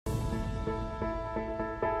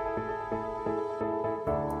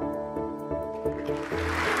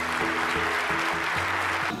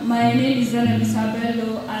My name is Zainab,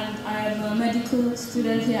 Bello, and I am a medical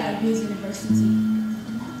student here at TEDxBazeUniversity.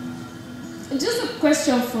 Just a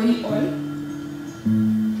question for you all.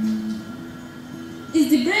 Is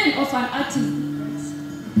the brain of an artist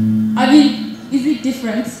different? I mean, is it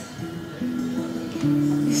different?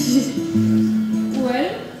 Well,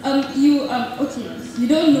 okay, you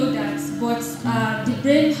don't know that, but the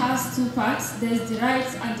brain has two parts. There's the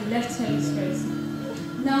right and the left hemispheres.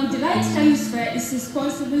 Now, the right hemisphere is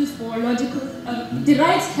responsible for logical. The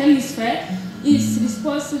right hemisphere is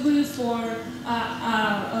responsible for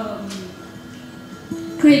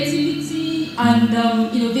creativity and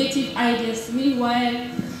innovative ideas.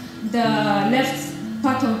 Meanwhile, the left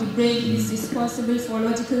part of the brain is responsible for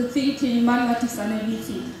logical thinking, mathematics, and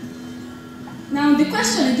everything. Now, the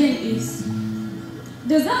question again is,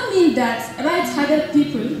 does that mean that right-handed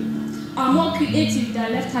people are more creative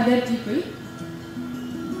than left-handed people?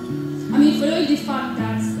 I mean, following the fact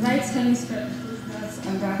that right hemisphere does that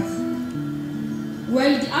and that.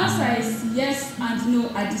 Well, the answer is yes and no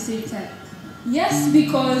at the same time. Yes,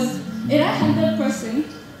 because a right-handed person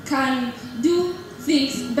can do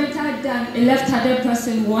things better than a left-handed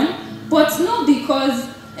person, one. But no, because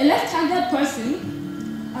a left-handed person,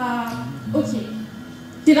 okay,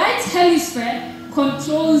 the right hemisphere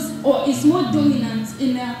controls or is more dominant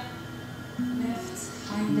in a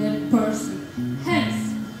left-handed person. Hence,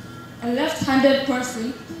 a left-handed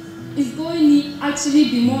person is going to actually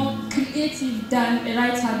be more creative than a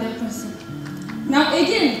right-handed person. Now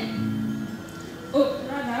again,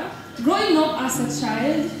 growing up as a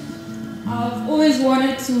child, I've always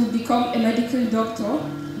wanted to become a medical doctor,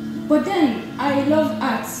 but then I love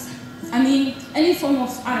arts. I mean, any form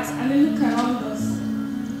of art. I mean, look around us.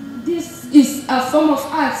 This is a form of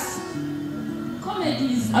arts.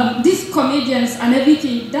 Comedies, these comedians and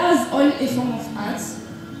everything, that's all a form of art.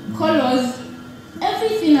 Colors,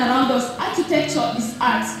 everything around us, architecture is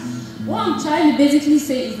art. What I'm trying to basically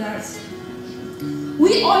say is that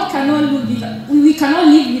we all cannot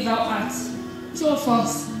live without art. True or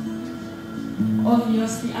false?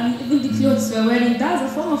 Obviously, I mean, even the clothes we're wearing,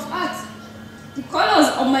 that's a form of art. The colors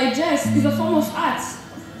of my dress is a form of art.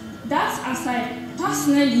 That aside,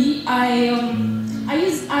 personally, I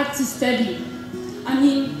use art to study. I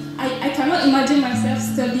mean, I cannot imagine myself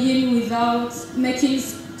studying without making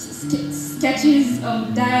sketches,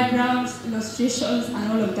 diagrams, illustrations,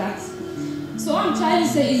 and all of that. So what I'm trying to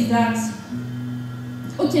say is that,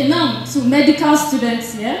 okay, now to medical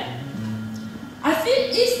students here, I feel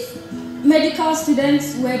if medical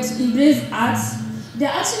students were to embrace arts, they're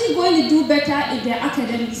actually going to do better in their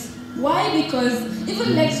academics. Why? Because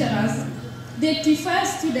even lecturers, they prefer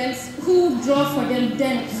students who draw for them,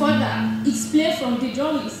 then further explain from the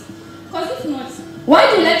drawings. Because if not,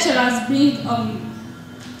 why do lecturers bring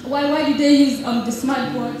why do they use the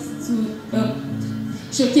smart boards to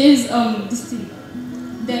showcase this thing,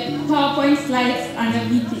 the PowerPoint slides and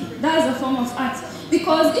everything? That's a form of art.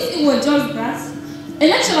 Because if it were just that, a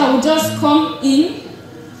lecturer would just come in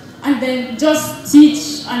and then just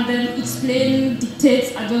teach and then explain,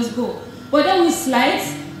 dictate, and just go. But then with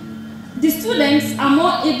slides, the students are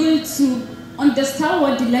more able to understand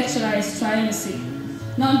what the lecturer is trying to say.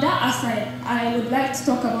 Now that aside, I would like to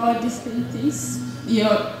talk about these paintings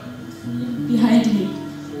here behind me.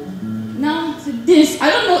 Now to this, I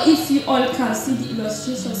don't know if you all can see the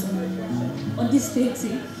illustrations on this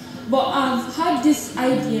painting, but I've had this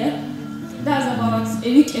idea that's about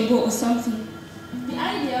a week ago or something. The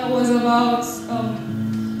idea was about,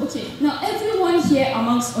 okay, now everyone here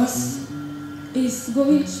amongst us is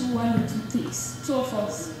going through one or two things, true or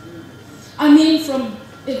false? I mean, from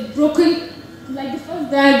a broken, like the first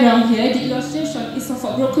diagram here, the illustration is of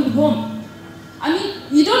a broken home. I mean,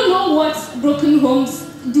 you don't know what broken homes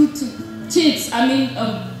do to kids. I mean,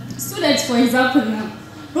 students, for example, now.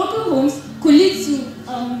 Broken homes could lead to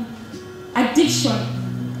addiction.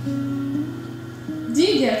 Do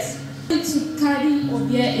you get? To carry or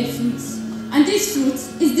bear a fruit. And this fruit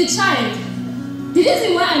is the child. The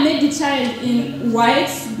reason why I made the child in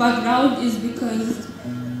white background is because,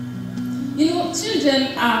 you know,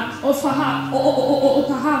 children are, or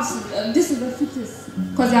perhaps this is the fetus,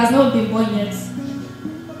 because he has not been born yet.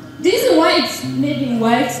 The reason why it's made in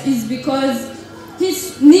white is because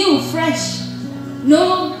he's new, fresh,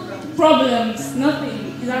 no problems,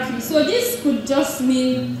 nothing, exactly. So this could just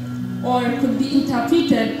mean, or could be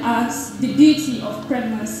interpreted as the beauty of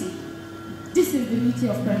pregnancy. This is the beauty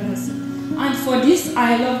of pregnancy. And for this,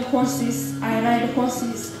 I love horses, I ride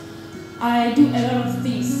horses, I do a lot of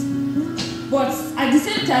things. But at the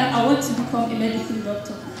same time, I want to become a medical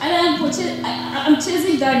doctor. And I'm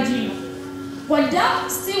chasing that dream. But that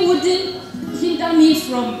still wouldn't hinder me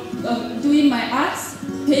from doing my art,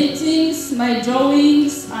 paintings, my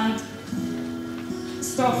drawings, and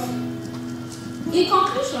stuff. In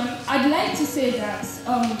conclusion, I'd like to say that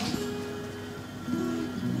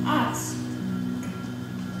art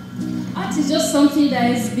is just something that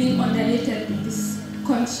is being underrated in this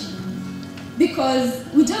country, because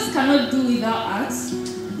we just cannot do without art.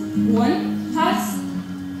 One,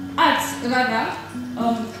 art rather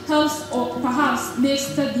helps or perhaps makes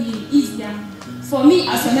studying easier. For me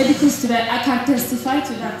as a medical student, I can testify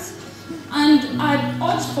to that. And I'd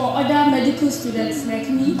urge for other medical students like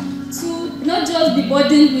me to not just be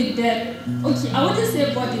burdened with them. Okay, I wouldn't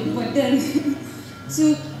say burdened, but then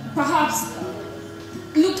to perhaps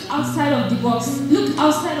look outside of the box, look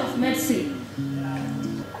outside of medicine.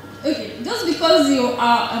 Okay, just because you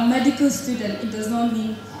are a medical student, it does not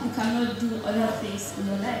mean you cannot do other things in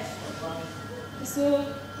your life. So,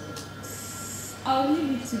 I'll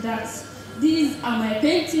leave it to that. These are my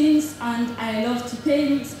paintings, and I love to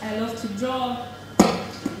paint, I love to draw.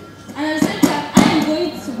 And at the same time, I am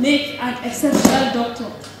going to make an exceptional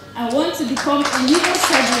doctor. I want to become a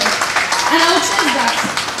neurosurgeon, and I'll chase that.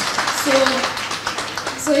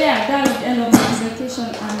 So yeah, that's the end of my presentation.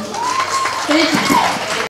 And